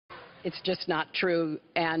It's just not true,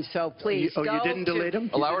 and so please you didn't delete them?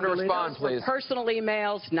 Allow her to respond, please. Personal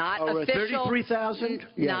emails, not official. 33,000?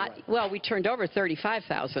 Well, we turned over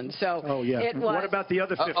 35,000, so it was. What about the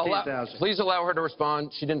other 15,000? Please allow her to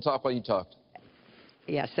respond. She didn't talk while you talked.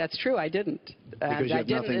 Yes, that's true. I didn't. Because you have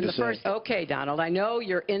nothing to say. Okay, Donald, I know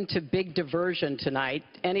you're into big diversion tonight,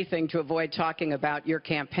 anything to avoid talking about your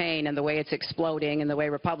campaign and the way it's exploding and the way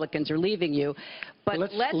Republicans are leaving you. But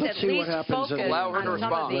let's at least focus on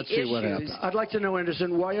some of the issues. I'd like to know,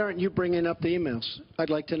 Anderson, why aren't you bringing up the emails? I'd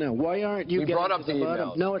like to know. Why aren't you getting brought up to the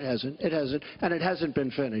bottom? No, it hasn't. It hasn't. And it hasn't been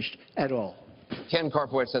finished at all. Ken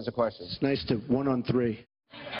Karpowicz has a question. It's nice to 1-on-3.